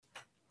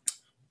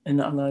in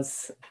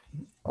Allah's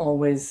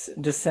always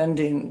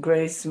descending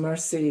grace,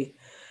 mercy,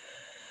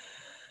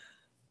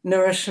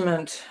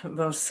 nourishment,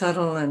 both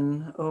subtle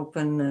and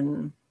open,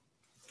 and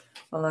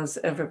Allah's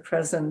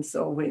ever-presence,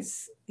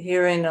 always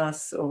hearing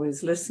us,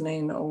 always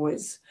listening,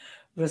 always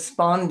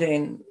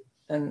responding.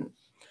 And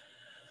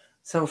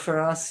so for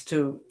us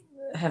to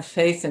have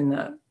faith in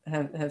that,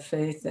 have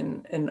faith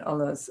in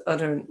Allah's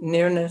utter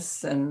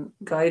nearness and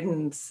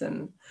guidance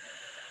and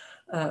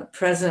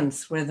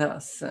presence with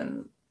us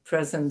and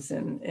presence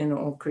in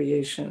all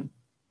creation.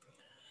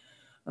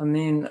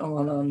 Ameen. Oh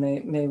Allah,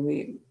 may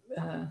we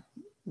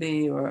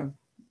be or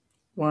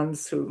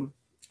ones who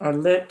are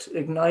lit,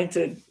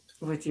 ignited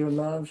with your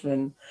love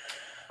and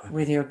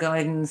with your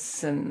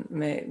guidance, and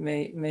may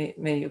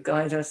you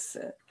guide us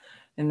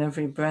in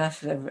every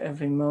breath,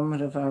 every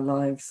moment of our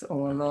lives,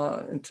 O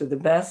Allah, into the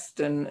best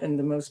and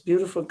the most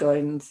beautiful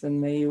guidance,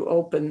 and may you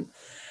open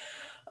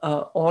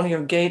all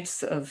your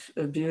gates of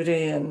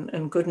beauty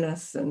and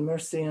goodness and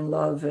mercy and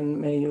love, and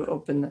may you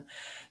open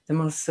the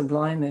most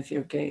sublime of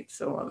your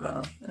gates, O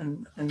Allah,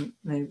 and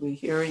may we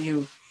hear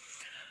you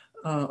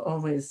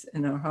always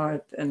in our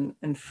heart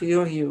and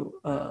feel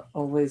you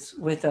always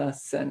with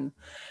us, and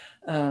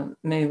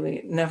may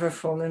we never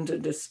fall into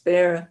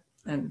despair,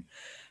 and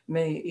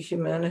may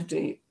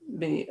humanity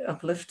be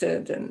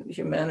uplifted and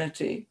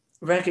humanity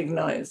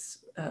recognize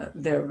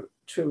their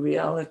true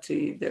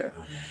reality, their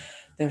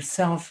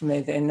self.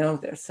 May they know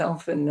their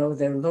self and know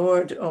their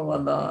Lord, O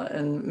Allah,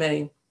 and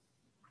may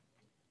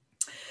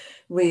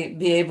we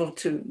be able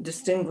to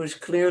distinguish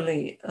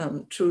clearly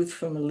truth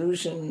from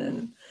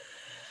illusion,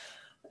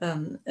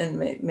 and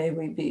may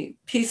we be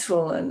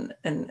peaceful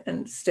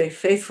and stay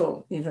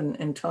faithful even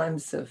in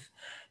times of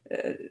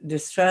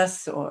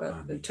distress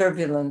or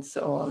turbulence,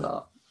 O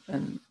Allah,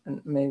 and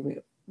may we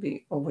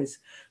be always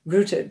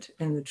rooted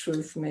in the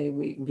truth. May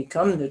we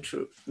become the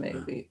truth. May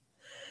we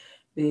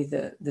be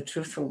the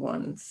truthful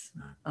ones.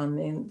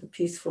 Amen. The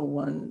peaceful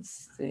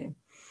ones, the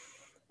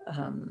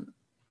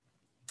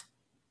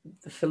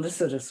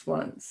felicitous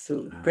ones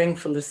who bring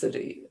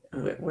felicity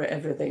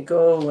wherever they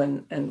go,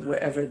 and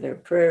wherever their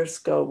prayers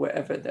go,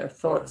 wherever their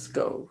thoughts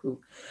go, who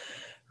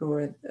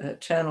are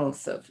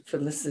channels of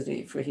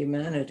felicity for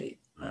humanity.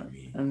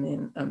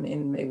 Amen.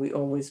 Amen. May we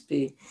always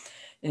be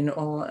in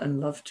awe and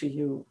love to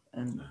you,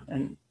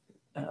 and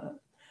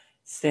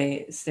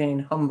staying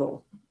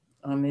humble.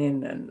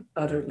 Amen. And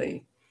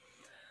utterly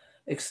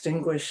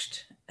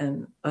extinguished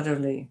and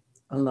utterly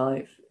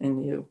alive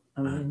in you.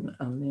 Amen.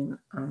 Amen.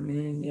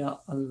 Amen. Ya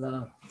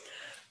Allah.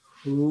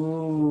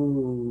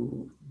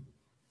 Ooh.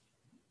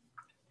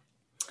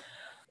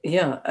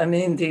 Yeah, I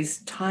mean, these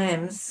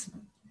times,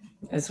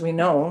 as we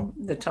know,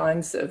 the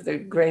times of the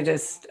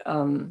greatest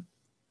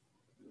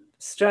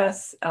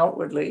stress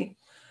outwardly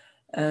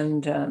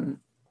and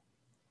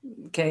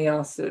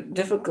chaos or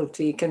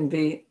difficulty can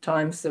be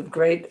times of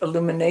great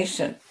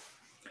illumination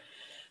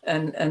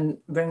and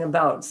bring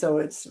about. So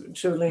it's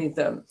truly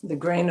the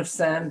grain of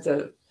sand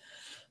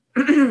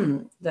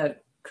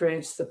that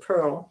creates the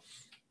pearl.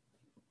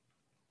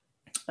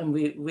 And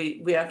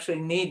we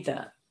actually need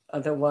that.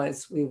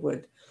 Otherwise we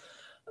would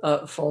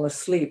fall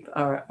asleep.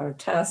 Our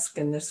task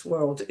in this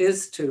world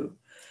is to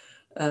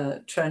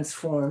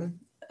transform.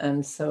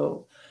 And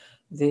so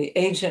the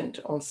agent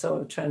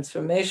also of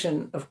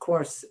transformation, of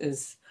course,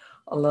 is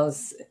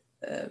Allah's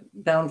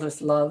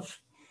boundless love,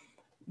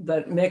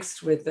 but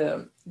mixed with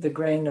the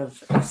grain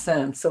of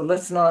sand. So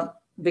let's not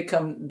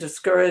become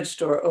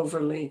discouraged or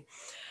overly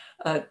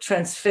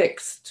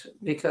transfixed,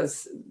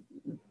 because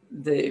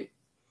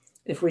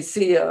if we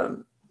see a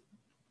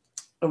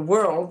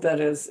world that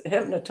is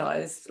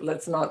hypnotized,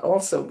 let's not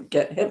also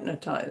get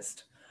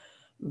hypnotized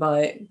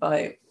by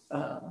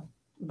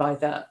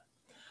that,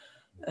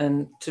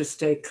 and to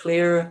stay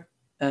clear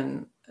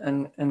and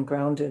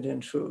grounded in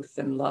truth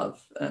and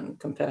love and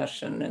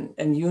compassion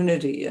and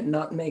unity, and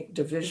not make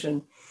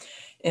division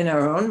in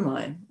our own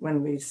mind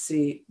when we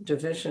see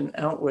division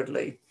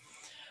outwardly.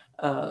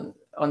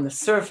 On the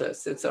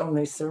surface, it's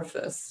only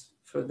surface,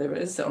 for there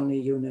is only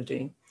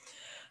unity.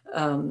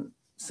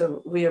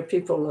 So we are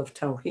people of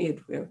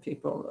Tawheed, we are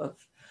people of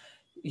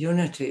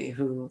unity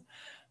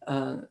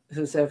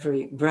whose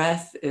every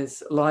breath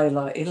is La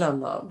ilaha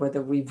illallah,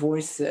 whether we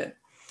voice it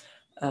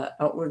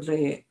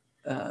outwardly,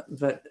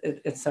 but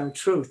it's our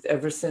truth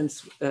ever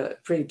since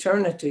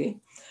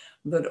pre-eternity,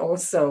 but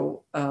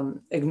also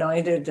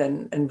ignited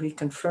and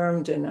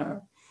reconfirmed in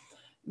our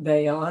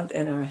bayat,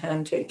 in our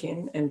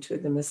hand-taking into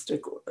the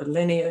mystic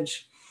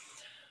lineage.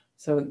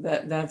 So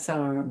that's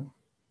our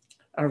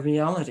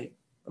reality.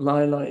 La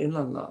ilaha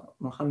illallah,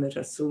 Muhammad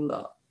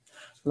Rasulullah,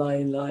 La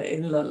ilaha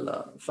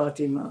illallah,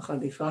 Fatima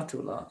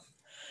Khalifatullah,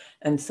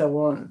 and so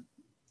on,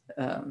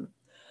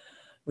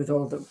 with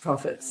all the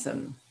prophets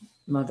and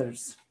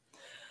mothers.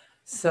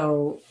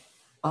 So,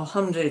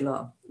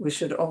 alhamdulillah, we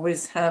should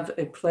always have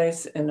a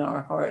place in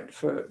our heart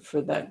for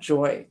that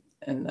joy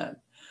and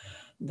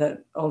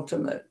that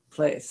ultimate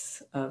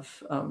place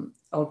of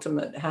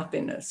ultimate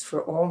happiness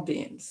for all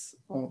beings.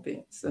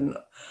 And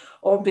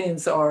all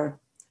beings are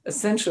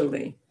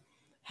essentially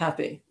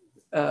happy.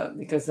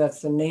 because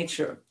that's the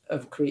nature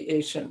of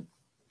creation.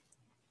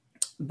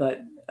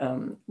 But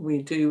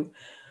we do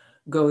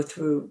go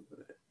through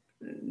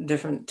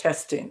different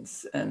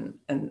testings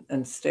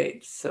and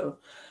states. So,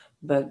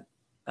 but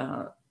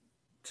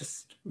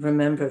just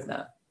remember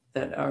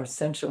that our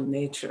essential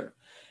nature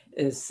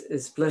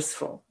is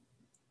blissful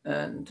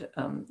and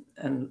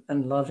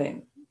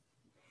loving.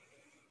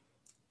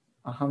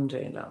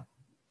 Alhamdulillah.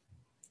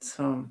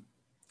 So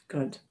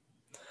good.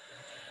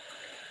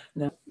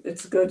 Now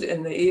it's good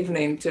in the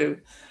evening to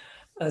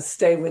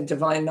stay with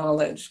divine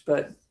knowledge,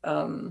 but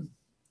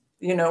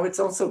you know, it's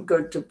also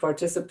good to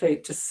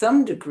participate to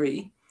some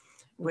degree.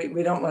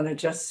 We don't want to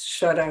just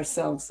shut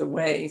ourselves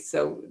away.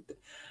 So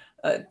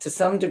to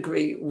some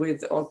degree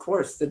with, of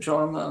course, the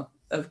drama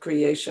of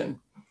creation,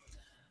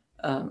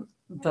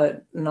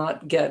 but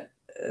not get,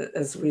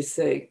 as we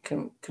say,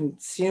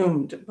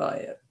 consumed by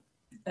it,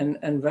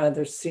 and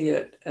rather see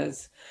it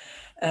as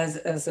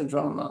a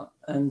drama,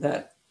 and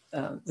that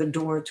the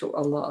door to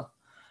Allah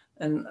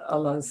and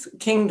Allah's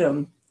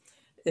kingdom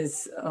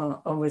is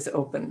always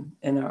open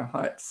in our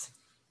hearts.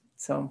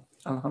 So,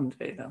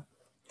 alhamdulillah.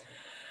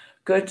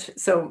 Good.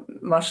 So,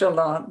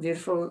 mashallah,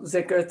 beautiful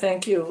zikr.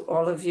 Thank you,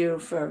 all of you,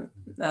 for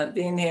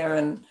being here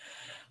and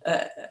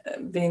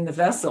being the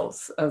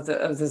vessels of the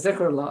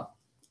zikrullah.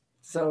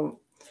 So,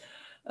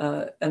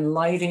 and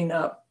lighting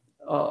up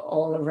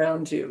all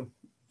around you,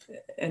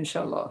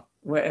 inshallah,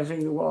 wherever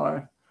you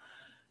are.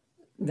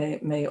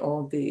 May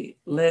all be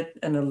lit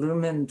and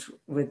illumined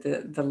with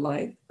the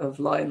light of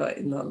La ilaha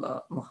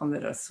illallah,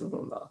 Muhammad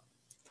Rasulullah,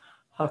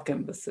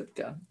 Hakim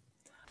Basidka.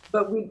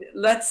 But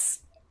let's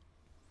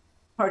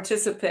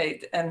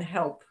participate and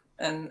help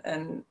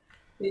and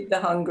feed the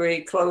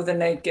hungry, clothe the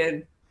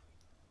naked,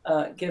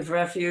 give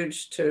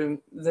refuge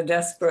to the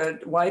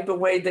desperate, wipe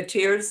away the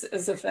tears,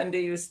 as Effendi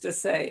used to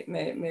say.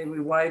 May we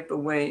wipe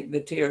away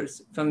the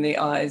tears from the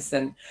eyes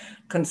and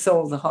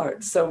console the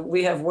heart. So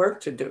we have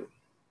work to do.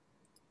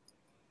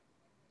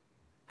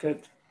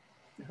 Good.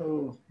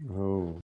 Oh.